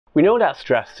We know that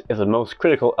stress is the most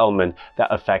critical element that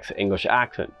affects English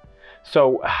accent.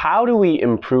 So how do we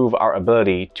improve our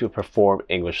ability to perform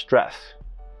English stress?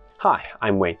 Hi,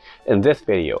 I'm Wayne. In this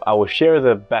video, I will share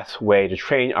the best way to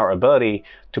train our ability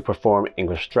to perform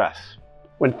English stress.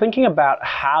 When thinking about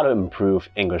how to improve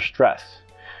English stress,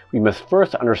 we must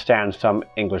first understand some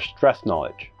English stress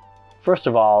knowledge. First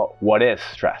of all, what is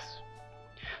stress?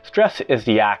 Stress is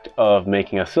the act of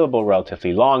making a syllable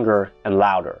relatively longer and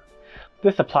louder.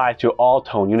 This applies to all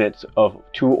tone units of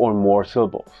 2 or more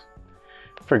syllables.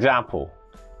 For example,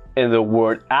 in the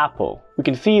word apple, we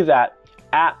can see that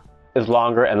ap is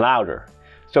longer and louder,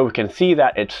 so we can see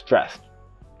that it's stressed.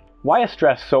 Why is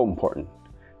stress so important?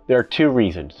 There are 2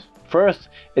 reasons. First,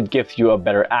 it gives you a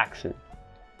better accent.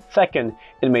 Second,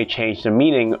 it may change the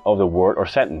meaning of the word or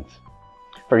sentence.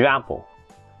 For example,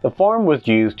 the farm was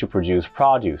used to produce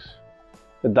produce.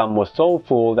 The dump was so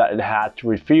full that it had to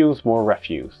refuse more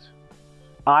refuse.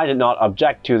 I did not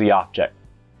object to the object.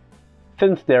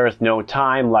 Since there is no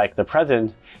time like the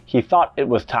present, he thought it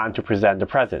was time to present the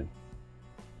present.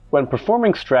 When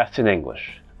performing stress in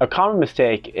English, a common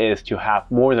mistake is to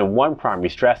have more than one primary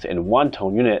stress in one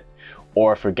tone unit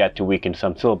or forget to weaken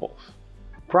some syllables.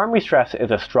 Primary stress is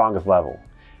the strongest level.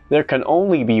 There can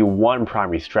only be one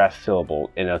primary stress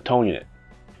syllable in a tone unit.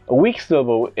 A weak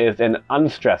syllable is an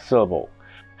unstressed syllable.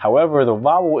 However, the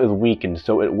vowel is weakened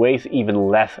so it weighs even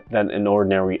less than an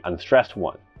ordinary unstressed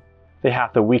one. They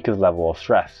have the weakest level of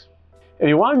stress. If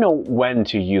you want to know when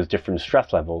to use different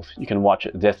stress levels, you can watch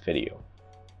this video.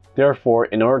 Therefore,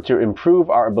 in order to improve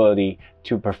our ability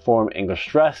to perform English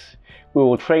stress, we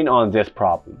will train on this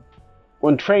problem.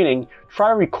 When training, try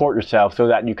to record yourself so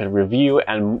that you can review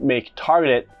and make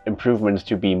targeted improvements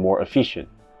to be more efficient.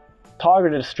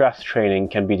 Targeted stress training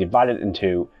can be divided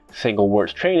into single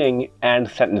words training and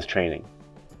sentence training.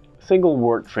 Single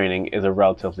word training is a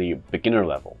relatively beginner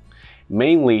level,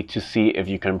 mainly to see if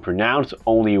you can pronounce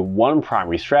only one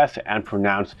primary stress and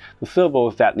pronounce the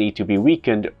syllables that need to be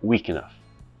weakened weak enough.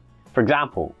 For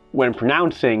example, when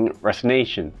pronouncing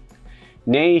resignation,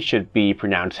 ne should be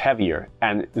pronounced heavier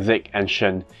and zik and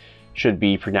shun should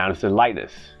be pronounced the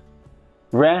lightest.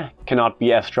 Re cannot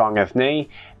be as strong as ne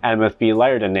and must be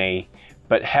lighter than ne,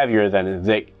 but heavier than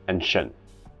zik and shun.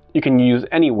 You can use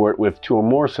any word with 2 or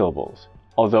more syllables,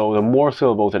 although the more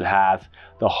syllables it has,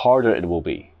 the harder it will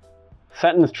be.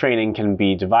 Sentence training can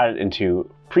be divided into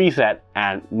preset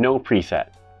and no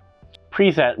preset.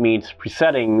 Preset means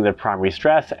presetting the primary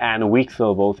stress and weak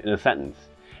syllables in a sentence,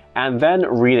 and then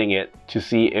reading it to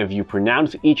see if you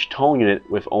pronounce each tone unit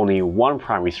with only one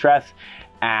primary stress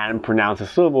and pronounce the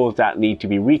syllables that need to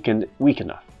be weakened weak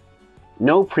enough.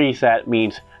 No preset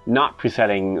means not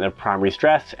presetting the primary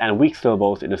stress and weak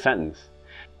syllables in a sentence.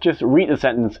 Just read the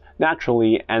sentence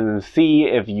naturally and see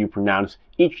if you pronounce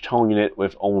each tone unit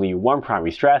with only one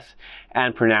primary stress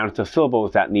and pronounce the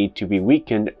syllables that need to be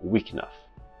weakened weak enough.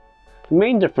 The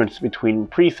main difference between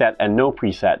preset and no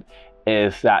preset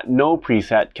is that no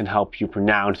preset can help you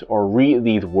pronounce or read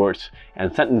these words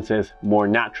and sentences more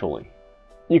naturally.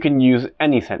 You can use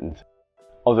any sentence,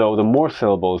 although the more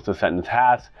syllables the sentence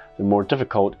has, the more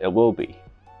difficult it will be.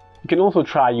 You can also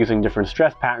try using different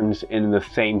stress patterns in the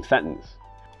same sentence.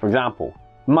 For example,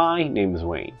 my name is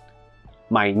Wayne.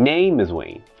 My name is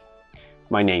Wayne.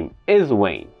 My name is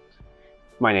Wayne.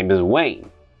 My name is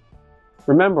Wayne.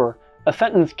 Remember, a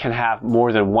sentence can have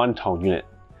more than one tone unit.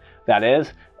 That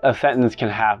is, a sentence can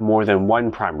have more than one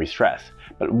primary stress,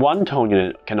 but one tone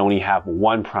unit can only have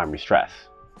one primary stress.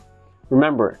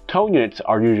 Remember, tone units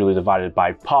are usually divided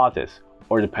by pauses,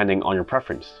 or depending on your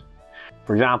preference.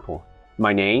 For example,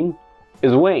 my name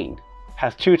is Wayne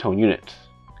has 2 tone units,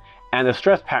 and the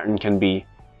stress pattern can be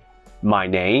my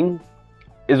name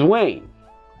is Wayne.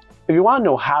 If you want to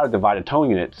know how to divide the tone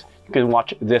units, you can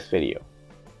watch this video.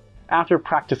 After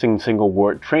practicing single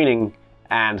word training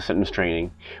and sentence training,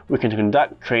 we can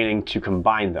conduct training to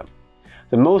combine them.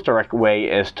 The most direct way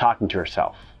is talking to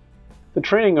yourself. The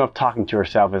training of talking to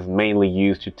yourself is mainly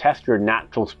used to test your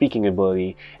natural speaking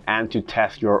ability and to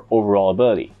test your overall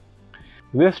ability.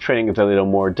 This training is a little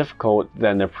more difficult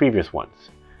than the previous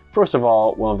ones. First of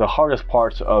all, one of the hardest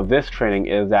parts of this training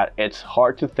is that it's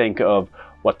hard to think of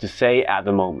what to say at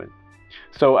the moment.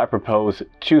 So I propose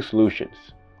 2 solutions.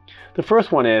 The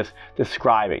first one is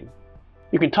describing.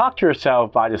 You can talk to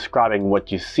yourself by describing what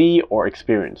you see or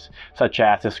experience, such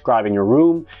as describing your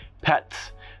room,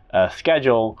 pets, a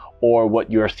schedule, or what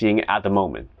you are seeing at the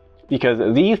moment.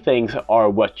 Because these things are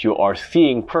what you are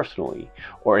seeing personally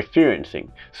or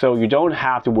experiencing, so you don't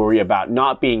have to worry about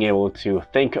not being able to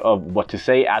think of what to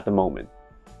say at the moment.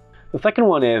 The second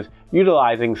one is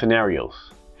utilizing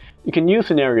scenarios. You can use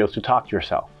scenarios to talk to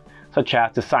yourself. such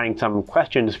as deciding some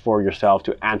questions for yourself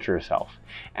to answer yourself,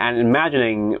 and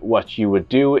imagining what you would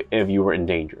do if you were in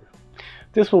danger.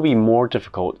 This will be more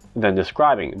difficult than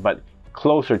describing, but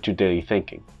closer to daily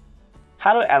thinking.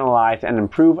 How to analyze and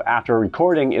improve after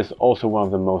recording is also one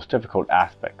of the most difficult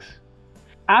aspects.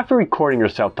 After recording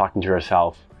yourself talking to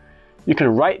yourself, you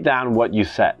can write down what you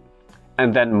said,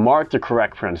 and then mark the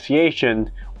correct pronunciation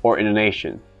or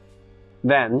intonation.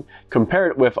 Then, compare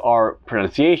it with our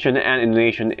pronunciation and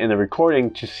intonation in the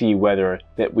recording to see whether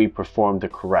that we performed the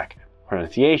correct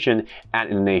pronunciation and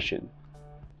intonation.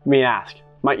 You may ask,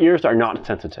 my ears are not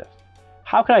sensitive.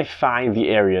 How can I find the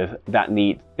areas that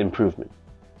need improvement?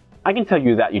 I can tell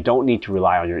you that you don't need to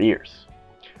rely on your ears.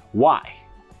 Why?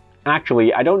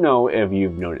 Actually, I don't know if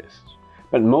you've noticed,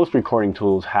 but most recording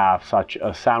tools have such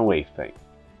a sound wave thing.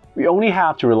 We only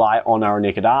have to rely on our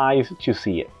naked eyes to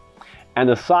see it, and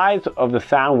the size of the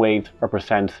sound waves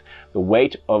represents the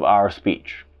weight of our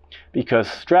speech, because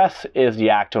stress is the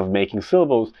act of making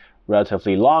syllables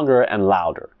relatively longer and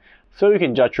louder, so you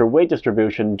can judge your weight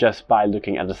distribution just by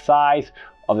looking at the size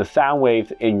of the sound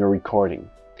waves in your recording.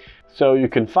 So you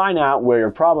can find out where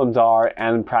your problems are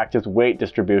and practice weight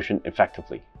distribution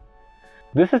effectively.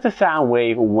 This is the sound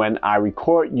wave when I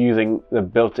record using the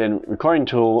built-in recording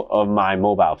tool of my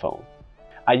mobile phone.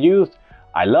 I used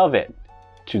 "I love it"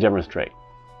 to demonstrate.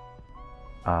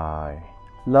 I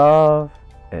love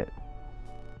it.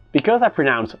 Because I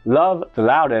pronounce love the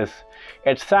loudest,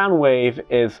 its sound wave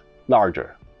is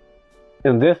larger.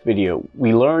 In this video,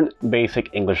 we learned basic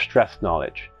English stress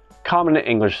knowledge, common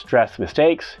English stress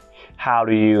mistakes, how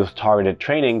to use targeted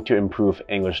training to improve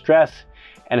English stress,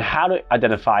 and how to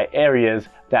identify areas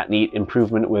that need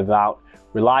improvement without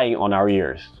relying on our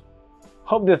ears.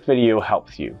 Hope this video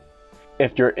helps you.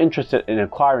 If you're interested in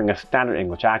acquiring a standard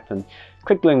English accent,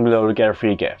 click the link below to get a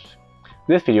free gift.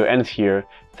 This video ends here.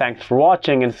 Thanks for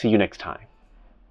watching and see you next time.